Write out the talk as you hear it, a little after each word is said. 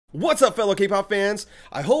What's up, fellow K-pop fans?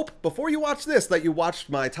 I hope before you watch this that you watched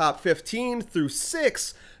my top 15 through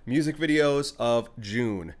 6 music videos of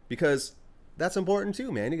June, because that's important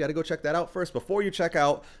too, man. You got to go check that out first before you check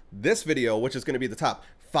out this video, which is going to be the top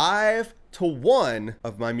 5 to 1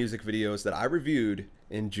 of my music videos that I reviewed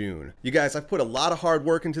in June. You guys, I've put a lot of hard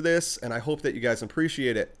work into this, and I hope that you guys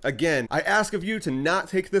appreciate it. Again, I ask of you to not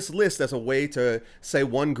take this list as a way to say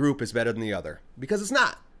one group is better than the other, because it's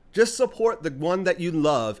not. Just support the one that you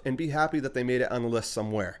love and be happy that they made it on the list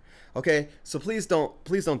somewhere. Okay, so please don't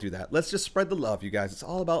do that. Let's just spread the love, you guys. It's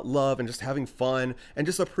all about love and just having fun and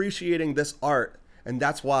just appreciating this art. And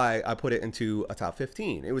that's why I put it into a top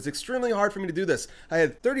 15. It was extremely hard for me to do this. I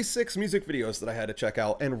had 36 music videos that I had to check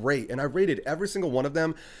out and rate, and I rated every single one of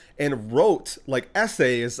them and wrote like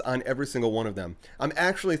essays on every single one of them. I'm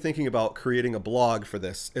actually thinking about creating a blog for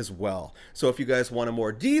this as well. So if you guys want a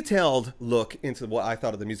more detailed look into what I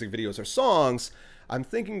thought of the music videos or songs, I'm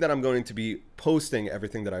thinking that I'm going to be posting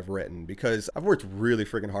everything that I've written, because I've worked really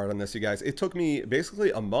freaking hard on this, you guys. It took me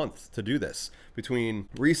basically a month to do this, between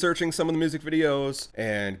researching some of the music videos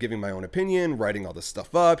and giving my own opinion, writing all this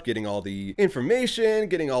stuff up, getting all the information,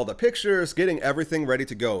 getting all the pictures, getting everything ready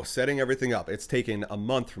to go, setting everything up. It's taken a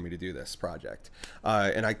month for me to do this project,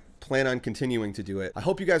 and I plan on continuing to do it. I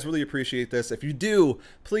hope you guys really appreciate this. If you do,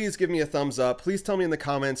 please give me a thumbs up. Please tell me in the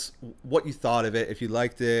comments what you thought of it. If you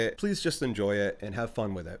liked it, please just enjoy it and have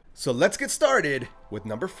fun with it. So let's get started with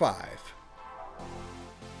number 5.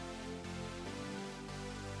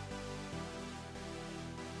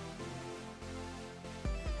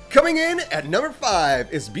 Coming in at number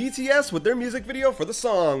 5 is BTS with their music video for the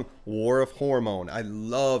song War of Hormone. I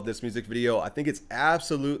love this music video. I think it's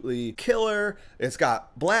absolutely killer. It's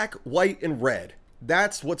got black, white, and red.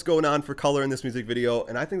 That's what's going on for color in this music video,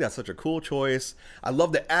 and I think that's such a cool choice. I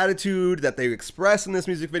love the attitude that they express in this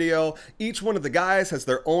music video. Each one of the guys has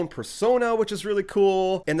their own persona, which is really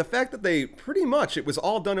cool. And the fact that they pretty much, it was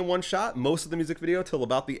all done in one shot, most of the music video till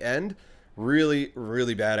about the end, really,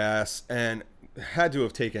 really badass. And had to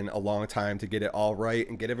have taken a long time to get it all right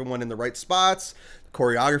and get everyone in the right spots. The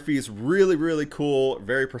choreography is really, really cool,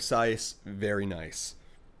 very precise, very nice.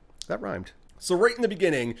 That rhymed. So right in the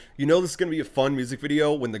beginning, you know this is going to be a fun music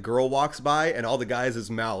video when the girl walks by and all the guys'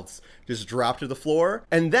 mouths just drop to the floor.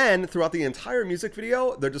 And then throughout the entire music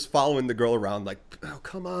video, they're just following the girl around like, oh,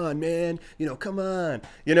 come on, man. You know, come on.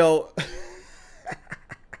 You know...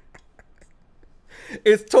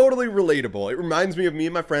 It's totally relatable. It reminds me of me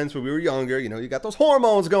and my friends when we were younger. You know, you got those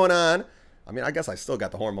hormones going on. I mean, I guess I still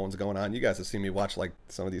got the hormones going on. You guys have seen me watch like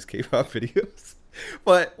some of these K-pop videos.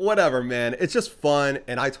 But whatever, man. It's just fun,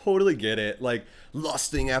 and I totally get it. Like,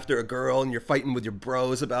 lusting after a girl and you're fighting with your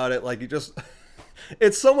bros about it. Like, you just...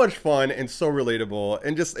 It's so much fun and so relatable,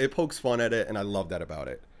 and just it pokes fun at it, and I love that about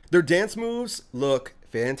it. Their dance moves look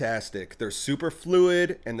fantastic. They're super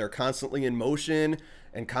fluid, and they're constantly in motion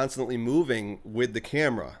and constantly moving with the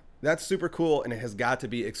camera. That's super cool, and it has got to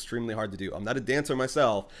be extremely hard to do. I'm not a dancer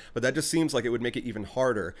myself, but that just seems like it would make it even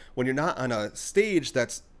harder when you're not on a stage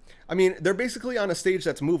that's... I mean, they're basically on a stage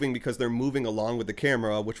that's moving because they're moving along with the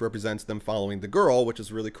camera, which represents them following the girl, which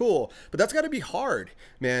is really cool. But that's got to be hard,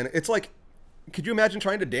 man. It's like... Could you imagine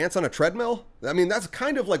trying to dance on a treadmill? I mean, that's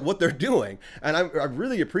kind of like what they're doing. And I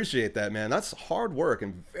really appreciate that, man. That's hard work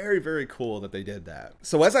and very, very cool that they did that.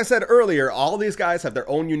 So as I said earlier, all these guys have their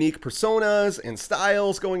own unique personas and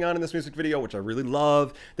styles going on in this music video, which I really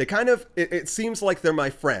love. They kind of, it seems like they're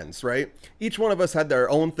my friends, right? Each one of us had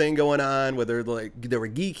their own thing going on, whether like they were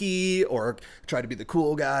geeky or try to be the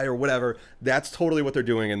cool guy or whatever. That's totally what they're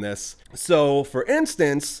doing in this. So for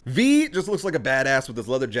instance, V just looks like a badass with his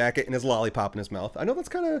leather jacket and his lollipop in his mouth. I know that's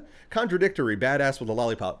kind of contradictory, badass with a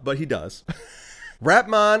lollipop, but he does.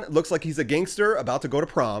 Rapmon looks like he's a gangster about to go to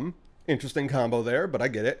prom. Interesting combo there, but I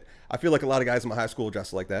get it. I feel like a lot of guys in my high school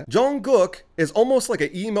dress like that. Jungkook is almost like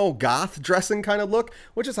an emo goth dressing kind of look,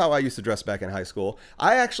 which is how I used to dress back in high school.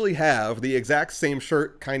 I actually have the exact same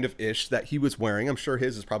shirt kind of ish that he was wearing. I'm sure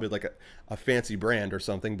his is probably like a fancy brand or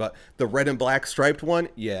something, but the red and black striped one,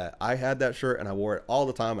 yeah, I had that shirt and I wore it all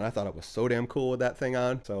the time, and I thought it was so damn cool with that thing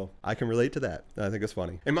on. So I can relate to that. I think it's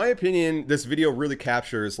funny. In my opinion, this video really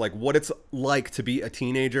captures like what it's like to be a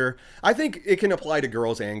teenager. I think it can apply to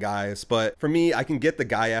girls and guys. this, but for me, I can get the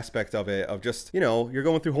guy aspect of it, of just, you know, you're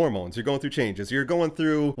going through hormones, you're going through changes, you're going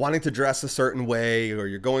through wanting to dress a certain way, or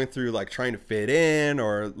you're going through like trying to fit in,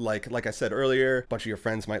 or like I said earlier, a bunch of your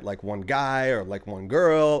friends might like one guy or like one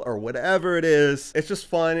girl or whatever it is. It's just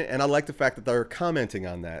fun, and I like the fact that they're commenting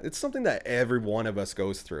on that. It's something that every one of us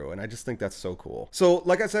goes through, and I just think that's so cool. So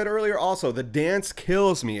like I said earlier, also the dance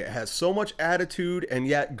kills me. It has so much attitude and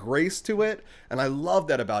yet grace to it, and I love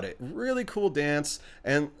that about it. Really cool dance.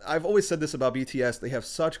 And I've always said this about BTS, they have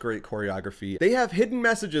such great choreography. They have hidden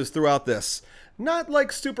messages throughout this. Not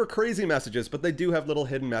like super crazy messages, but they do have little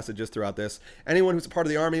hidden messages throughout this. Anyone who's a part of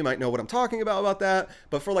the army might know what I'm talking about that.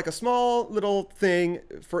 But for like a small little thing,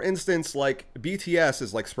 for instance, like BTS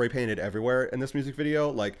is like spray painted everywhere in this music video.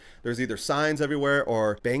 Like there's either signs everywhere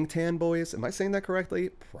or Bangtan boys. Am I saying that correctly?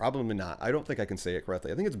 Probably not. I don't think I can say it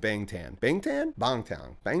correctly. I think it's Bangtan. Bangtan?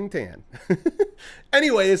 Bangtan. Bangtan.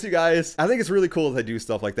 Anyways, you guys, I think it's really cool that they do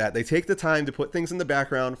stuff like that. They take the time to put things in the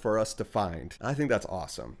background for us to find. I think that's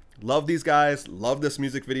awesome. Love these guys, love this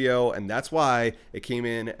music video, and that's why it came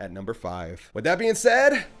in at number 5. With that being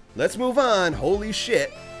said, let's move on, holy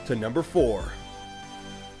shit, to number 4.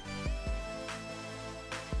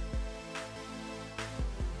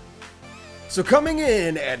 So coming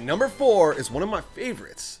in at number 4 is one of my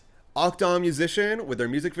favorites. Akdam Musician with their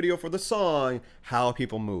music video for the song How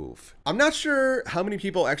People Move. I'm not sure how many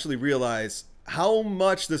people actually realize how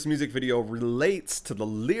much this music video relates to the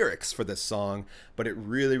lyrics for this song, but it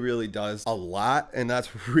really does a lot, and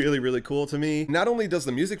that's really cool to me. Not only does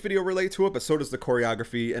the music video relate to it, but so does the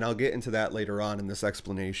choreography, and I'll get into that later on in this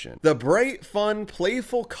explanation. The bright, fun,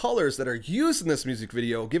 playful colors that are used in this music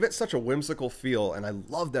video give it such a whimsical feel, and I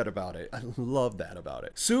love that about it. I love that about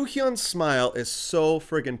it. Soohyun's smile is so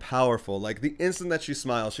friggin' powerful. Like the instant that she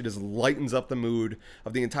smiles, she just lightens up the mood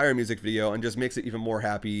of the entire music video and just makes it even more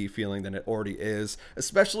happy feeling than it already is.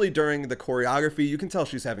 Especially during the choreography, you can tell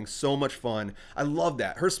she's having so much fun. I love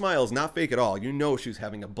that. Her smile is not fake at all. You know she's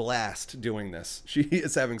having a blast doing this. She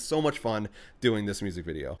is having so much fun doing this music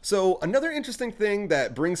video. So another interesting thing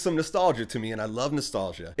that brings some nostalgia to me, and I love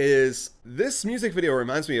nostalgia, is this music video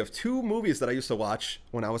reminds me of 2 movies that I used to watch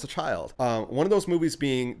when I was a child. One of those movies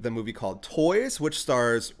being the movie called Toys, which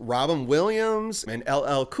stars Robin Williams and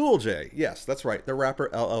LL Cool J. Yes, that's right, the rapper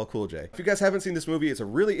LL Cool J. If you guys haven't seen this movie, it's a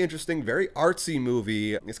really interesting, very artsy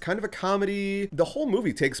movie. It's kind of a comedy. The whole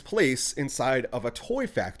movie takes place inside of a toy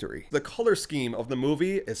factory. The color scheme of the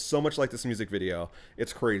movie is so much like this music video.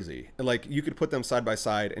 It's crazy. Like you could put them side by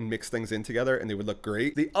side and mix things in together and they would look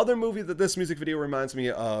great. The other movie that this music video reminds me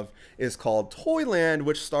of is called Toyland,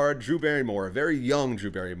 which starred Drew Barrymore, a very young Drew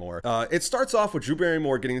Barrymore. It starts off with Drew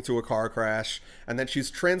Barrymore getting into a car crash, and then she's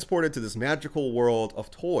transported to this magical world of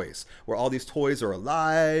toys where all these toys are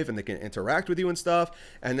alive and they can interact with you and stuff.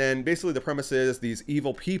 And then basically the premise is these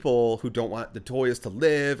evil people who don't want the toys to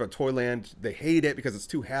live, or Toyland, they hate it because it's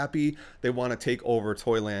too happy. They want to take over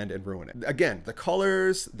Toyland and ruin it. Again, the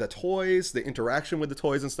colors, the toys, the interaction with the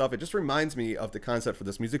toys and stuff, it just reminds me of the concept for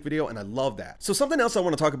this music video, and I love that. So something else I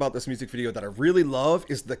want to talk about this music video that I really love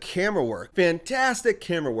is the camera work. Fantastic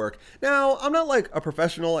camera work. Now, I'm not like a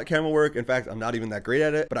professional at camera work. In fact, I'm not even that great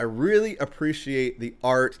at it, but I really appreciate the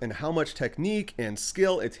art and how much technique and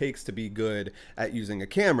skill it takes to be good at using a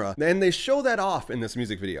camera. And they show that off in this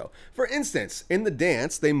music video. For instance, in the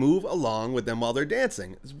dance, they move along with them while they're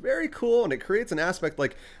dancing. It's very cool, and it creates an aspect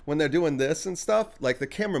like when they're doing this and stuff, like the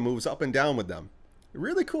camera moves up and down with them.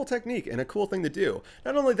 Really cool technique and a cool thing to do.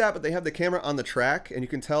 Not only that, but they have the camera on the track and you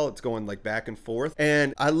can tell it's going like back and forth.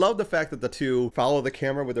 And I love the fact that the two follow the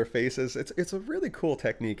camera with their faces. It's a really cool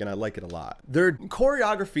technique and I like it a lot. Their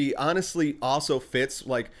choreography honestly also fits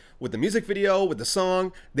like with the music video, with the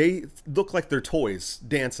song. They look like they're toys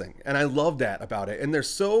dancing. And I love that about it. And they're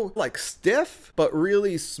so like stiff, but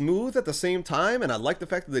really smooth at the same time. And I like the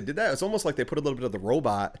fact that they did that. It's almost like they put a little bit of the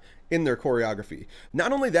robot in their choreography.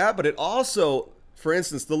 Not only that, but it also, for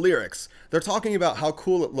instance, the lyrics, they're talking about how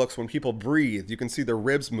cool it looks when people breathe. You can see their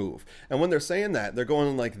ribs move. And when they're saying that, they're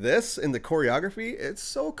going like this in the choreography. It's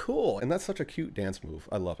so cool. And that's such a cute dance move.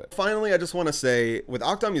 I love it. Finally, I just want to say with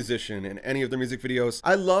Akdam Musician in any of their music videos,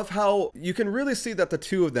 I love how you can really see that the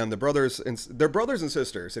two of them, they're brothers and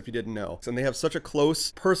sisters, if you didn't know. And they have such a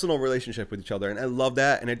close personal relationship with each other. And I love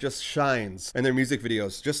that. And it just shines in their music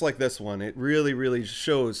videos, just like this one. It really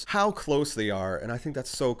shows how close they are. And I think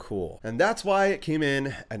that's so cool. And that's why it came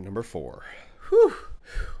in at number 4. Whew,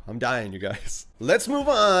 I'm dying, you guys. Let's move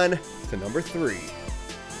on to number 3.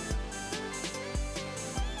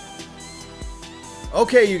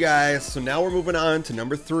 Okay, you guys, so now we're moving on to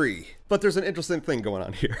number 3. But there's an interesting thing going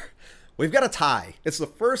on here. We've got a tie. It's the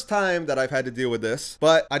first time that I've had to deal with this,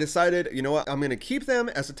 but I decided, you know what, I'm gonna keep them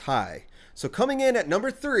as a tie. So coming in at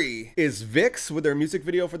number 3 is VIXX with their music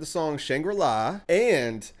video for the song Shangri-La,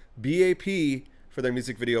 and B.A.P for their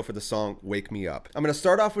music video for the song Wake Me Up. I'm gonna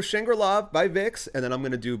start off with Shangri-La by VIXX, and then I'm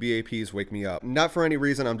gonna do B.A.P's Wake Me Up. Not for any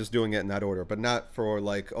reason, I'm just doing it in that order, but not for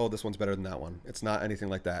like, oh, this one's better than that one. It's not anything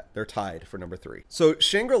like that. They're tied for number 3. So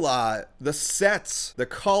Shangri-La, the sets, the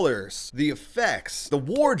colors, the effects, the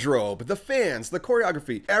wardrobe, the fans, the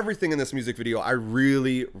choreography, everything in this music video, I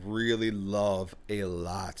really, really love a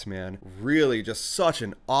lot, man. Really just such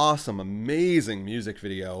an awesome, amazing music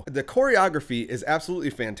video. The choreography is absolutely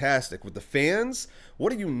fantastic with the fans.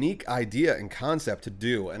 What a unique idea and concept to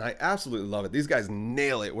do, and I absolutely love it. These guys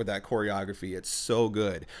nail it with that choreography. It's so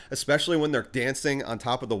good, especially when they're dancing on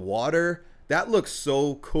top of the water. That looks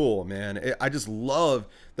so cool, man. I just love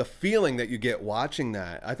the feeling that you get watching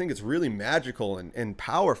that. I think it's really magical and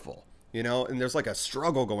powerful, you know, and there's like a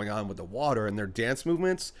struggle going on with the water and their dance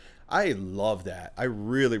movements. I love that. I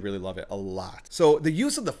really, really love it a lot. So the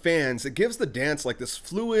use of the fans, it gives the dance like this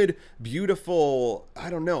fluid, beautiful, I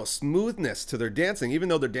don't know, smoothness to their dancing. Even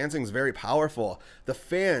though their dancing is very powerful, the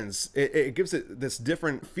fans, it gives it this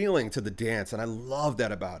different feeling to the dance. And I love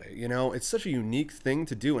that about it. You know, it's such a unique thing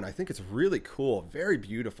to do. And I think it's really cool, very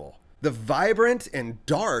beautiful. The vibrant and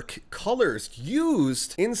dark colors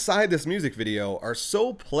used inside this music video are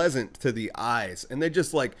so pleasant to the eyes, and they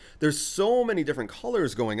just like, there's so many different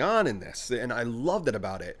colors going on in this, and I love that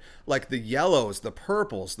about it. Like the yellows, the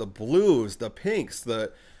purples, the blues, the pinks,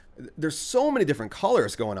 there's so many different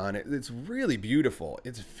colors going on. It's really beautiful.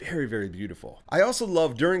 It's very, very beautiful. I also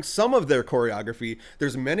love during some of their choreography,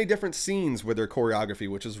 there's many different scenes with their choreography,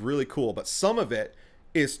 which is really cool, but some of it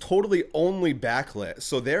is totally only backlit.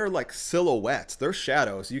 So they're like silhouettes, they're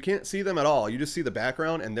shadows. You can't see them at all. You just see the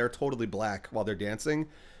background and they're totally black while they're dancing.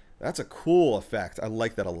 That's a cool effect. I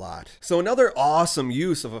like that a lot. So another awesome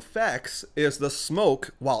use of effects is the smoke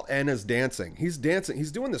while N is dancing. He's dancing,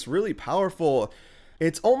 he's doing this really powerful,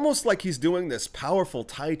 it's almost like he's doing this powerful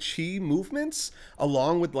Tai Chi movements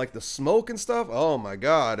along with like the smoke and stuff. Oh my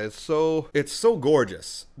God, it's so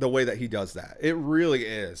gorgeous the way that he does that. It really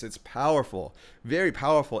is. It's powerful, very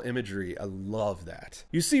powerful imagery. I love that.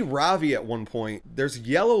 You see Ravi at one point, there's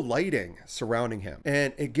yellow lighting surrounding him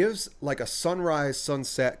and it gives like a sunrise,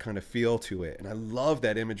 sunset kind of feel to it. And I love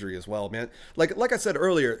that imagery as well, man. Like I said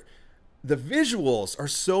earlier, the visuals are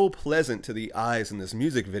so pleasant to the eyes in this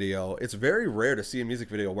music video. It's very rare to see a music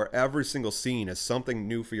video where every single scene is something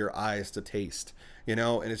new for your eyes to taste, you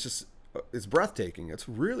know, and it's breathtaking. It's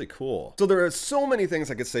really cool. So there are so many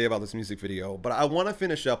things I could say about this music video, but I want to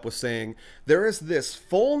finish up with saying there is this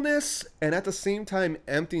fullness and at the same time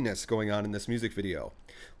emptiness going on in this music video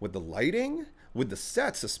with the lighting, with the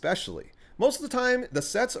sets especially. Most of the time, the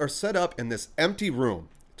sets are set up in this empty room.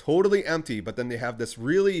 Totally empty, but then they have this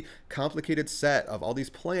really complicated set of all these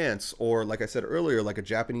plants, or like I said earlier, like a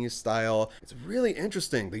Japanese style. It's really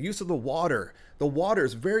interesting. The use of the water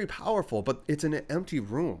is very powerful, but it's in an empty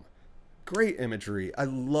room. Great imagery. I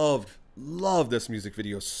love this music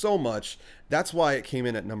video so much. That's why it came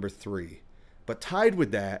in at number 3. But tied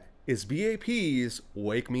with that is B.A.P's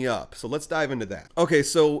Wake Me Up. So let's dive into that. Okay,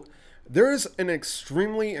 so there is an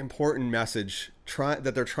extremely important message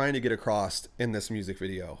that they're trying to get across in this music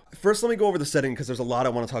video. First, let me go over the setting because there's a lot I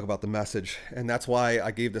want to talk about the message, and that's why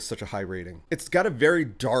I gave this such a high rating. It's got a very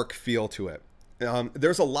dark feel to it.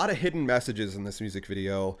 There's a lot of hidden messages in this music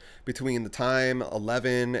video between the time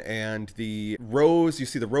 11 and the rose. You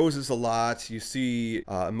see the roses a lot. You see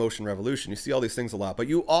Emotion Revolution. You see all these things a lot, but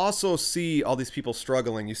you also see all these people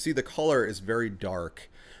struggling. You see the color is very dark.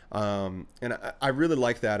 And I really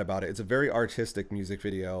like that about it. It's a very artistic music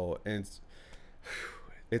video, and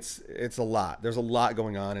it's a lot. There's a lot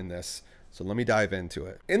going on in this. So let me dive into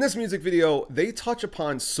it. In this music video, they touch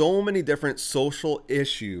upon so many different social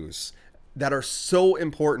issues that are so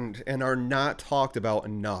important and are not talked about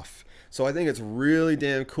enough. So I think it's really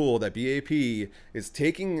damn cool that B.A.P is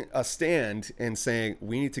taking a stand and saying,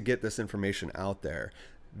 we need to get this information out there.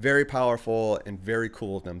 Very powerful and very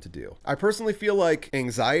cool of them to do. I personally feel like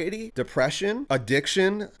anxiety, depression,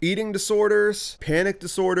 addiction, eating disorders, panic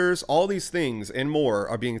disorders, all these things and more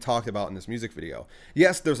are being talked about in this music video.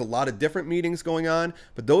 Yes, there's a lot of different meanings going on,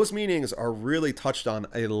 but those meanings are really touched on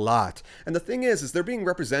a lot. And the thing is they're being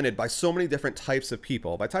represented by so many different types of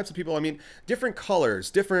people. By types of people, I mean different colors,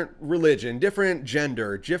 different religion, different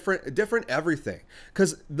gender, different everything.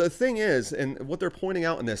 Because the thing is, and what they're pointing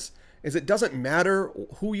out in this, is it doesn't matter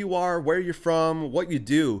who you are, where you're from, what you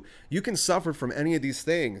do. You can suffer from any of these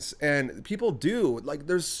things. And people do. Like,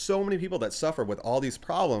 there's so many people that suffer with all these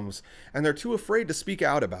problems, and they're too afraid to speak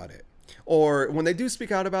out about it. Or when they do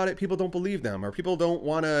speak out about it, people don't believe them or people don't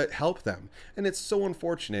want to help them. And it's so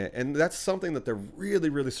unfortunate. And that's something that they're really,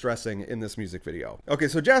 really stressing in this music video. Okay,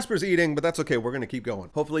 so Jasper's eating, but that's okay. We're going to keep going.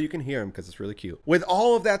 Hopefully you can hear him because it's really cute. With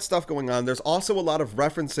all of that stuff going on, there's also a lot of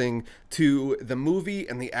referencing to the movie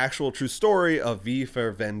and the actual true story of V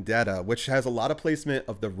for Vendetta, which has a lot of placement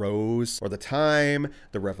of the rose or the time,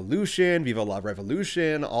 the revolution, Viva la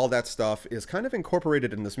Revolution, all that stuff is kind of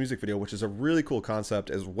incorporated in this music video, which is a really cool concept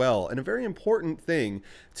as well, and a very important thing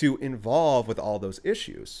to involve with all those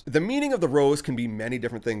issues. The meaning of the rose can be many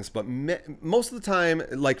different things, but most of the time,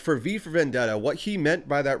 like for V for Vendetta, what he meant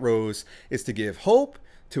by that rose is to give hope,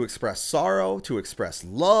 to express sorrow, to express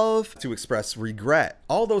love, to express regret.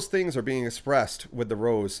 All those things are being expressed with the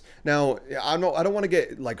rose. Now, I don't want to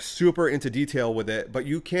get like super into detail with it, but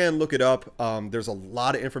you can look it up. There's a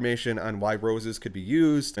lot of information on why roses could be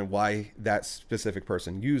used and why that specific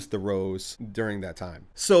person used the rose during that time.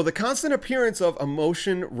 So the constant appearance of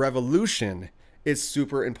emotion revolution is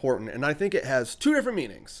super important, and I think it has two different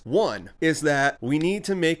meanings. One is that we need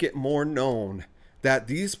to make it more known that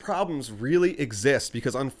these problems really exist,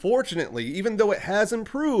 because unfortunately, even though it has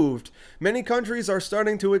improved, many countries are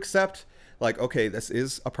starting to accept, like, okay, this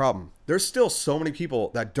is a problem. There's still so many people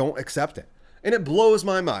that don't accept it. And it blows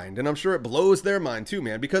my mind, and I'm sure it blows their mind too,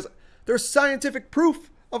 man, because there's scientific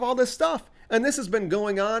proof of all this stuff. And this has been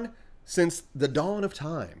going on since the dawn of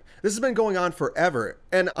time. This has been going on forever.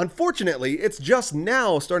 And unfortunately, it's just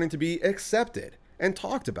now starting to be accepted and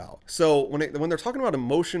talked about. So when they're talking about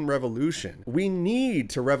emotion revolution, we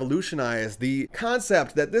need to revolutionize the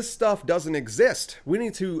concept that this stuff doesn't exist. We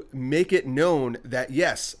need to make it known that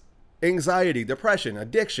yes, anxiety, depression,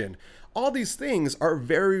 addiction, all these things are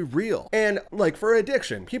very real. And like for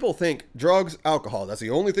addiction, people think drugs, alcohol, that's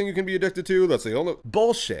the only thing you can be addicted to. That's the only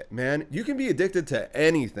bullshit, man. You can be addicted to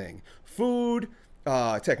anything. Food,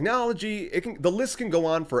 technology, the list can go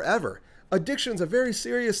on forever. Addiction's a very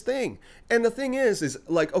serious thing. And the thing is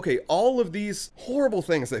like, okay, all of these horrible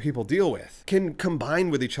things that people deal with can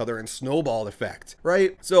combine with each other and snowball effect,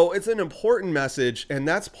 right? So it's an important message, and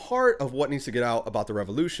that's part of what needs to get out about the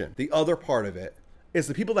revolution. The other part of it is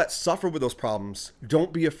the people that suffer with those problems,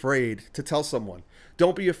 don't be afraid to tell someone.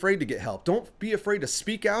 Don't be afraid to get help. Don't be afraid to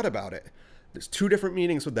speak out about it. There's two different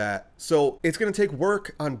meanings with that. So it's going to take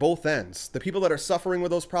work on both ends. The people that are suffering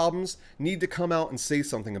with those problems need to come out and say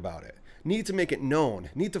something about it. Need to make it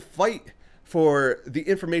known, need to fight for the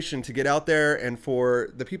information to get out there, and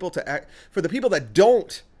for the people to act, for the people that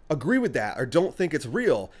don't agree with that or don't think it's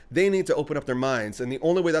real, they need to open up their minds. And the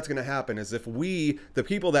only way that's going to happen is if we, the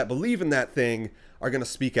people that believe in that thing, are going to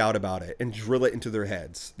speak out about it and drill it into their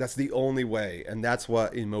heads. That's the only way. And that's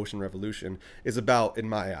what emotion revolution is about in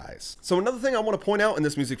my eyes. So another thing I want to point out in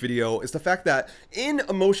this music video is the fact that in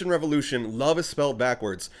emotion revolution, love is spelled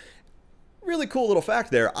backwards. Really cool little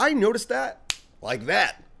fact there. I noticed that like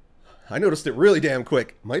that. I noticed it really damn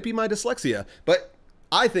quick. Might be my dyslexia, but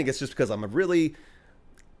I think it's just because I'm a really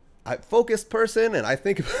focused person and I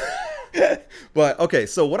think, but okay.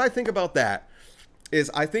 So what I think about that is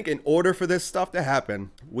I think in order for this stuff to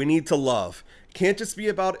happen, we need to love. Can't just be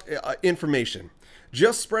about information.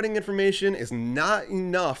 Just spreading information is not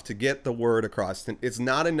enough to get the word across. It's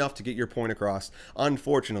not enough to get your point across,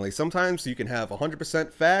 unfortunately. Sometimes you can have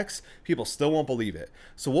 100% facts, people still won't believe it.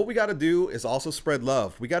 So what we got to do is also spread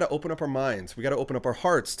love. We got to open up our minds. We got to open up our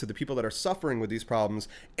hearts to the people that are suffering with these problems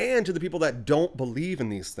and to the people that don't believe in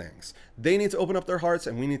these things. They need to open up their hearts,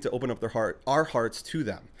 and we need to open up our hearts to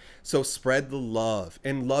them. So spread the love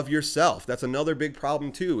and love yourself. That's another big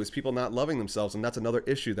problem too, is people not loving themselves, and that's another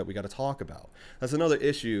issue that we got to talk about. That's another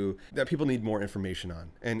issue that people need more information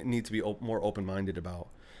on and need to be more open-minded about.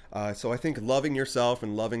 So I think loving yourself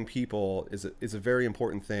and loving people is a very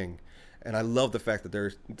important thing. And I love the fact that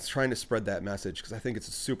they're trying to spread that message, because I think it's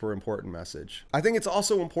a super important message. I think it's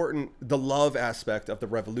also important, the love aspect of the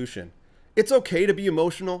revolution. It's okay to be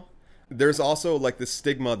emotional. There's also like this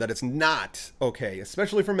stigma that it's not okay,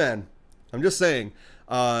 especially for men. I'm just saying,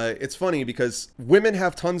 it's funny because women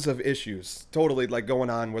have tons of issues totally like going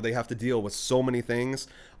on where they have to deal with so many things.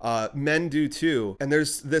 Men do too. And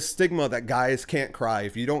there's this stigma that guys can't cry.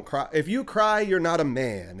 If you don't cry, if you cry, you're not a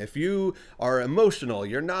man. If you are emotional,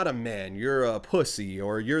 you're not a man. You're a pussy,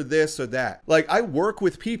 or you're this or that. Like, I work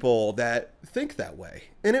with people that think that way,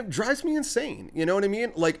 and it drives me insane. You know what I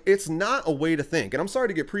mean? Like, it's not a way to think. And I'm sorry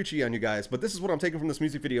to get preachy on you guys, but this is what I'm taking from this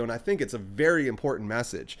music video, and I think it's a very important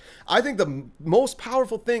message. I think the most powerful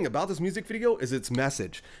powerful thing about this music video is its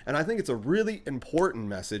message. And I think it's a really important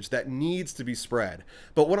message that needs to be spread.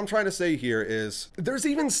 But what I'm trying to say here is there's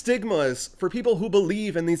even stigmas for people who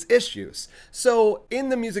believe in these issues. So in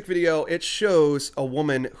the music video, it shows a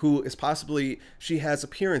woman who is possibly, she has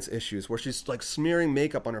appearance issues where she's like smearing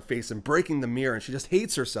makeup on her face and breaking the mirror and she just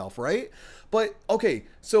hates herself, right? But okay,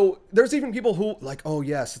 so there's even people who like, oh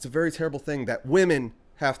yes, it's a very terrible thing that women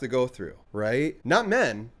have to go through, right? Not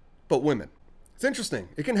men, but women. It's interesting.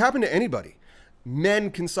 It can happen to anybody. Men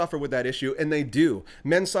can suffer with that issue, and they do.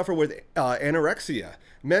 Men suffer with anorexia.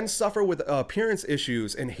 Men suffer with appearance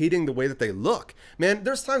issues and hating the way that they look. Man,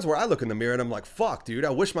 there's times where I look in the mirror and I'm like, fuck, dude, I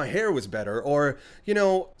wish my hair was better. Or, you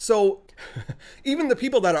know, so even the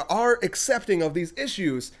people that are accepting of these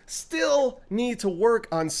issues still need to work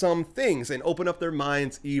on some things and open up their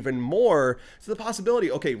minds even more to the possibility,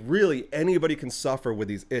 okay, really anybody can suffer with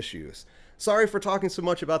these issues. Sorry for talking so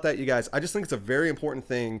much about that, you guys. I just think it's a very important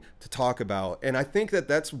thing to talk about. And I think that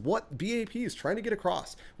that's what B.A.P is trying to get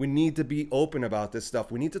across. We need to be open about this stuff.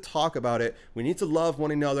 We need to talk about it. We need to love one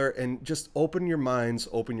another and just open your minds,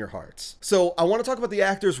 open your hearts. So I want to talk about the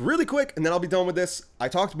actors really quick and then I'll be done with this. I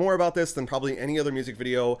talked more about this than probably any other music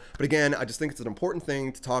video. But again, I just think it's an important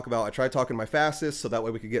thing to talk about. I tried talking my fastest so that way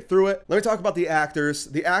we could get through it. Let me talk about the actors.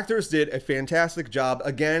 The actors did a fantastic job.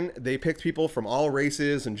 Again, they picked people from all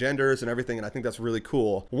races and genders and everything. And I think that's really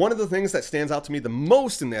cool. One of the things that stands out to me the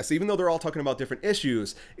most in this, even though they're all talking about different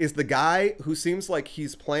issues, is the guy who seems like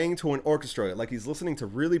he's playing to an orchestra, like he's listening to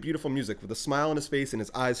really beautiful music with a smile on his face and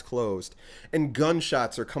his eyes closed, and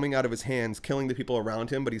gunshots are coming out of his hands, killing the people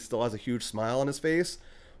around him, but he still has a huge smile on his face.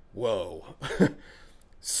 Whoa.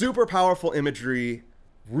 Super powerful imagery.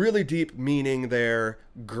 Really deep meaning there.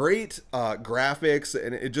 Great graphics,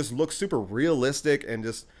 and it just looks super realistic and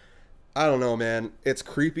just, I don't know, man. It's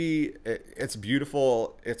creepy. It's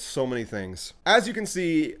beautiful. It's so many things. As you can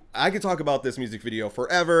see, I could talk about this music video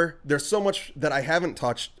forever. There's so much that I haven't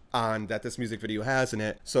touched on that this music video has in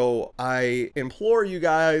it. So I implore you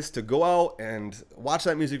guys to go out and watch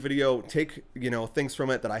that music video. Take, you know, things from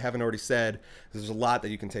it that I haven't already said. There's a lot that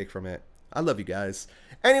you can take from it. I love you guys.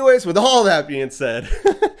 Anyways, with all that being said,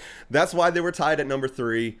 that's why they were tied at number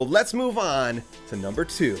 3. Well, let's move on to number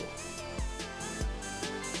 2.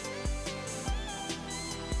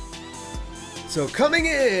 So coming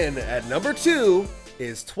in at number 2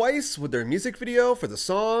 is TWICE with their music video for the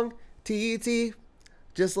song T.E.T.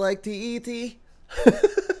 Just like T.E.T.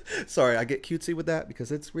 Sorry, I get cutesy with that because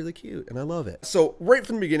it's really cute and I love it. So right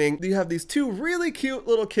from the beginning, you have these 2 really cute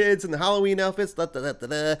little kids in the Halloween outfits,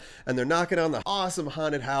 and they're knocking on the awesome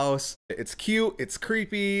haunted house. It's cute, it's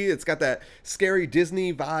creepy, it's got that scary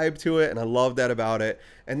Disney vibe to it, and I love that about it.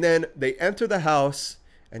 And then they enter the house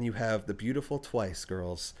and you have the beautiful TWICE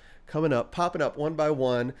girls coming up, popping up one by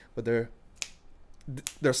one with their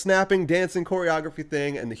snapping, dancing choreography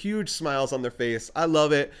thing and the huge smiles on their face. I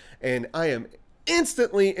love it, and I am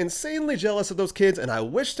instantly insanely jealous of those kids, and I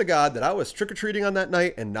wish to God that I was trick-or-treating on that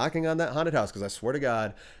night and knocking on that haunted house, because I swear to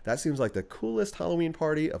God, that seems like the coolest Halloween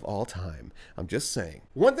party of all time. I'm just saying.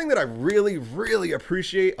 One thing that I really, really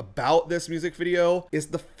appreciate about this music video is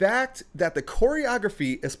the fact that the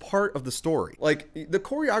choreography is part of the story. Like, the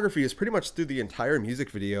choreography is pretty much through the entire music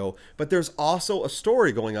video, but there's also a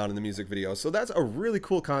story going on in the music video. So that's a really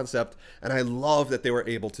cool concept, and I love that they were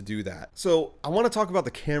able to do that. So I want to talk about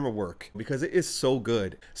the camera work, because it is so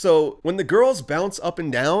good. So when the girls bounce up and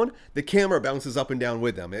down, the camera bounces up and down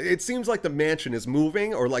with them. It seems like the mansion is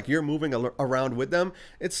moving, or like you're moving around with them.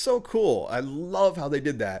 It's so cool. I love how they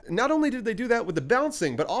did that. Not only did they do that with the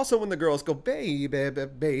bouncing, but also when the girls go baby,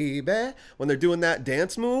 baby, when they're doing that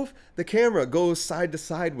dance move, the camera goes side to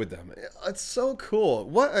side with them. It's so cool.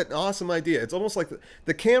 What an awesome idea. It's almost like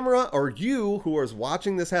the camera, or you who is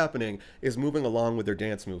watching this happening, is moving along with their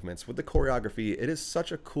dance movements, with the choreography. It is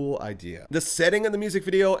such a cool idea. The setting of the music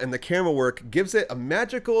video and the camera work gives it a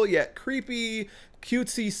magical yet creepy,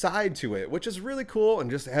 cutesy side to it, which is really cool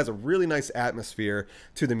and just has a really nice atmosphere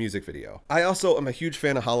to the music video. I also am a huge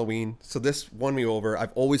fan of Halloween, so this won me over.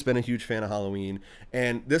 I've always been a huge fan of Halloween,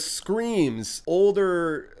 and this screams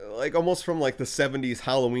older, like almost from like the 70s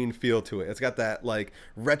Halloween feel to it. It's got that like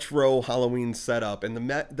retro Halloween setup, and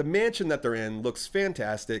the mansion that they're in looks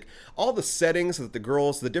fantastic. All the settings that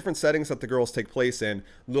the different settings that the girls take place in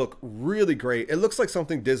look really great. It looks like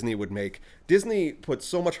something Disney would make. Disney puts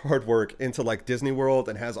so much hard work into like Disney World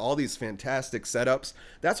and has all these fantastic setups.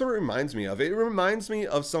 That's what it reminds me of. It reminds me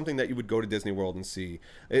of something that you would go to Disney World and see.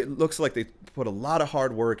 It looks like they put a lot of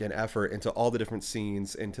hard work and effort into all the different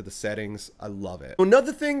scenes, into the settings. I love it.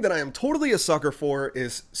 Another thing that I am totally a sucker for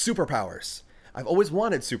is superpowers. I've always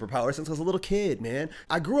wanted superpowers since I was a little kid, man.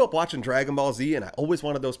 I grew up watching Dragon Ball Z and I always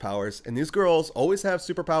wanted those powers. And these girls always have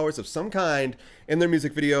superpowers of some kind in their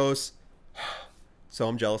music videos. So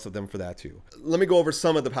I'm jealous of them for that too. Let me go over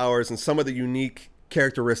some of the powers and some of the unique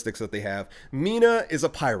characteristics that they have. Mina is a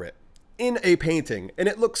pirate in a painting, and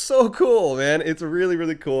it looks so cool, man. It's really,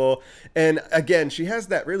 really cool. And again, she has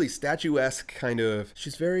that really statuesque kind of,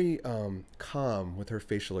 she's very calm with her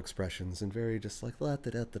facial expressions and very just like la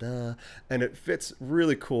da da da da, and it fits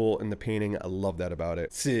really cool in the painting. I love that about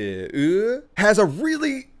it. Seu has a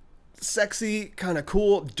really sexy, kind of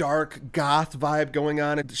cool, dark goth vibe going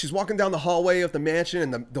on. She's walking down the hallway of the mansion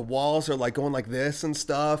and the walls are like going like this and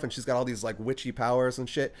stuff, and she's got all these like witchy powers and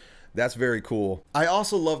shit. That's very cool. I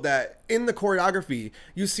also love that in the choreography,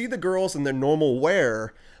 you see the girls in their normal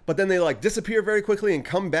wear, but then they like disappear very quickly and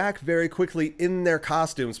come back very quickly in their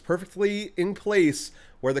costumes, perfectly in place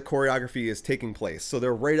where the choreography is taking place. So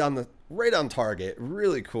they're right on target.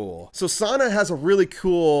 Really cool. So Sana has a really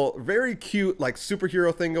cool, very cute, like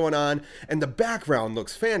superhero thing going on, and the background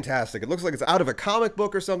looks fantastic. It looks like it's out of a comic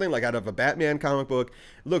book or something, like out of a Batman comic book.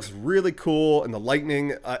 It looks really cool, and the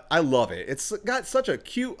lightning, I love it. It's got such a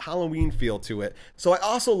cute Halloween feel to it. So I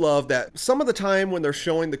also love that some of the time when they're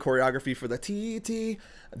showing the choreography for the TT,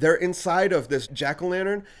 they're inside of this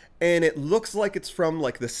jack-o'-lantern, and it looks like it's from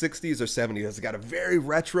like the 60s or 70s. It's got a very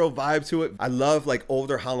retro vibe to it. I love like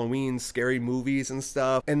older Halloween scary movies and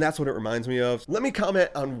stuff, and that's what it reminds me of. Let me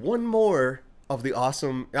comment on one more of the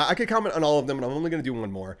awesome, I could comment on all of them, and I'm only gonna do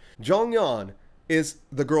one more. Jonghyun is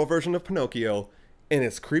the girl version of Pinocchio, and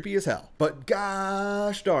it's creepy as hell. But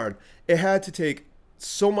gosh darn, it had to take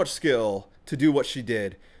so much skill to do what she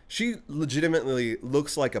did. She legitimately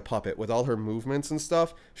looks like a puppet with all her movements and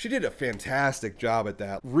stuff. She did a fantastic job at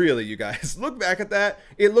that. Really, you guys, look back at that.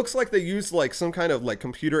 It looks like they used like some kind of like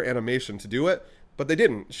computer animation to do it, but they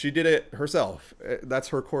didn't. She did it herself. That's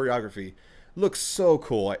her choreography. Looks so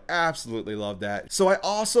cool. I absolutely love that. So I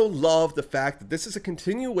also love the fact that this is a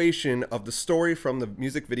continuation of the story from the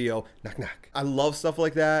music video Knock Knock. I love stuff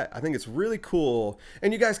like that. I think it's really cool.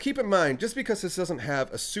 And you guys keep in mind, just because this doesn't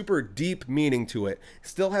have a super deep meaning to it, it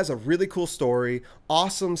still has a really cool story,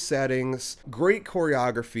 awesome settings, great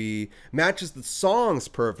choreography, matches the songs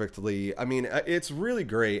perfectly. I mean, it's really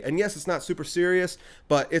great. And yes, it's not super serious,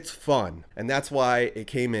 but it's fun. And that's why it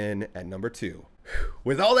came in at number 2.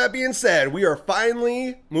 With all that being said, we are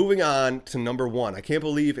finally moving on to number 1. I can't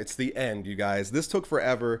believe it's the end, you guys. This took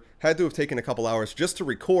forever. Had to have taken a couple hours just to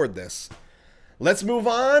record this. Let's move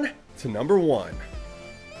on to number 1.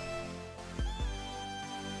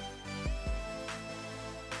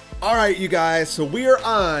 All right, you guys, so we are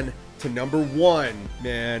on to number 1,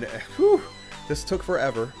 man. Whew, this took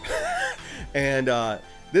forever. And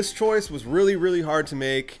this choice was really, really hard to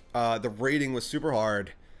make. The rating was super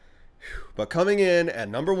hard. But coming in at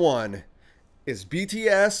number 1 is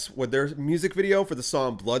BTS with their music video for the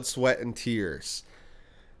song Blood, Sweat, and Tears.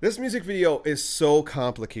 This music video is so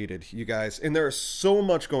complicated, you guys, and there is so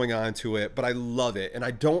much going on to it, but I love it, and I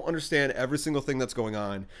don't understand every single thing that's going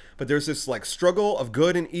on, but there's this like struggle of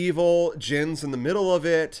good and evil. Jin's in the middle of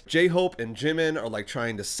it. J-Hope and Jimin are like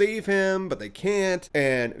trying to save him, but they can't,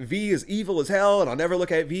 and V is evil as hell, and I'll never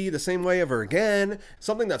look at V the same way ever again.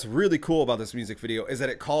 Something that's really cool about this music video is that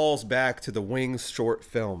it calls back to the VIXX short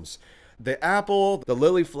films. The apple, the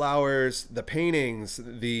lily flowers, the paintings,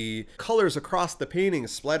 the colors across the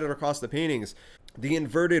paintings, splattered across the paintings, the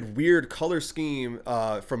inverted weird color scheme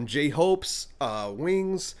from J-Hope's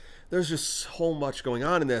wings. There's just so much going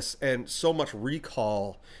on in this, and so much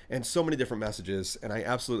recall and so many different messages, and I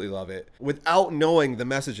absolutely love it. Without knowing the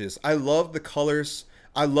messages, I love the colors.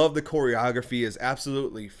 I love the choreography is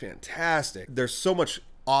absolutely fantastic. There's so much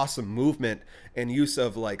awesome movement and use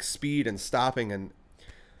of like speed and stopping, and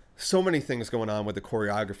so many things going on with the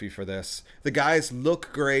choreography for this. The guys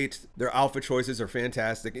look great. Their outfit choices are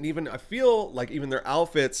fantastic. And even I feel like even their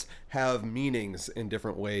outfits have meanings in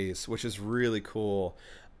different ways, which is really cool.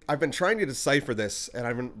 I've been trying to decipher this, and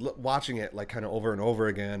I've been watching it like kind of over and over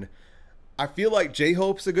again. I feel like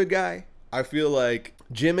J-Hope's a good guy. I feel like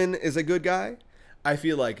Jimin is a good guy. I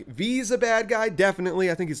feel like V's a bad guy,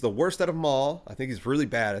 definitely. I think he's the worst out of them all. I think he's really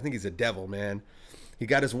bad. I think he's a devil, man. He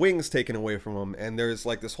got his wings taken away from him, and there's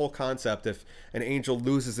like this whole concept: if an angel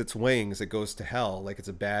loses its wings, it goes to hell. Like it's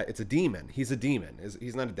a demon. He's a demon.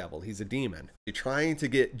 He's not a devil. He's a demon. He's trying to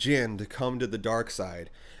get Jin to come to the dark side.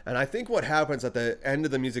 And I think what happens at the end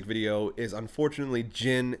of the music video is, unfortunately,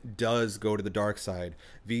 Jin does go to the dark side.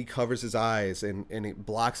 V covers his eyes and it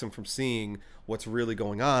blocks him from seeing what's really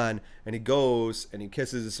going on. And he goes and he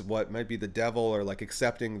kisses what might be the devil, or like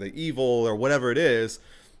accepting the evil or whatever it is.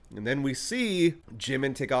 And then we see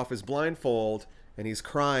Jimin take off his blindfold and he's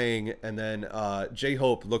crying, and then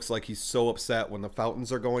J-Hope looks like he's so upset when the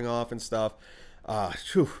fountains are going off and stuff.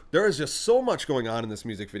 There is just so much going on in this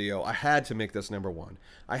music video. I had to make this #1.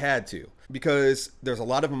 I had to, because there's a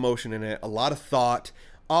lot of emotion in it, a lot of thought,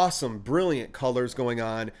 awesome, brilliant colors going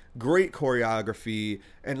on, great choreography,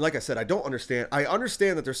 and like I said, I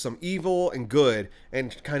understand that there's some evil and good,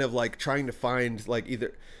 and kind of like trying to find like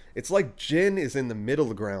either, it's like Jin is in the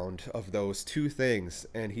middle ground of those two things,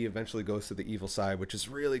 and he eventually goes to the evil side, which is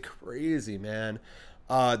really crazy, man.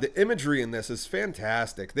 The imagery in this is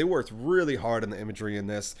fantastic. They worked really hard on the imagery in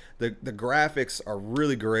this. The graphics are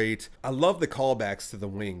really great. I love the callbacks to the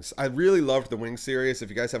Wings. I really loved the Wings series. If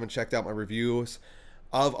you guys haven't checked out my reviews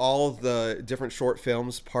of all of the different short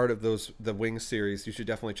films, part of the Wings series, you should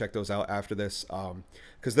definitely check those out after this,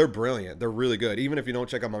 because they're brilliant. They're really good. Even if you don't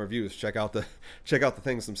check out my reviews, check out the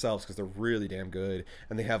things themselves, because they're really damn good,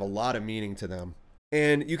 and they have a lot of meaning to them.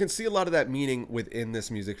 And you can see a lot of that meaning within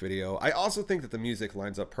this music video. I also think that the music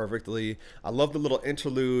lines up perfectly. I love the little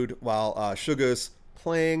interlude while Suga's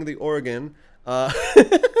playing the organ. But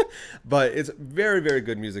it's very, very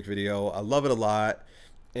good music video. I love it a lot.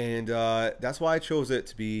 And that's why I chose it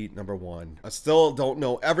to be #1. I still don't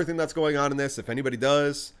know everything that's going on in this. If anybody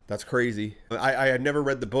does, that's crazy. I had never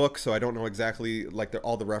read the book, so I don't know exactly like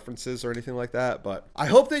all the references or anything like that. But I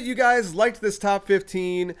hope that you guys liked this top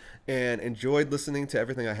 15 and enjoyed listening to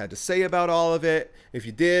everything I had to say about all of it. If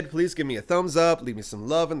you did, please give me a thumbs up, leave me some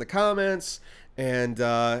love in the comments. And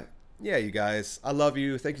yeah, you guys, I love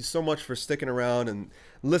you. Thank you so much for sticking around and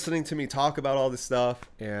listening to me talk about all this stuff.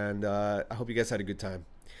 And I hope you guys had a good time.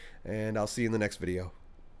 And I'll see you in the next video.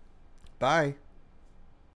 Bye.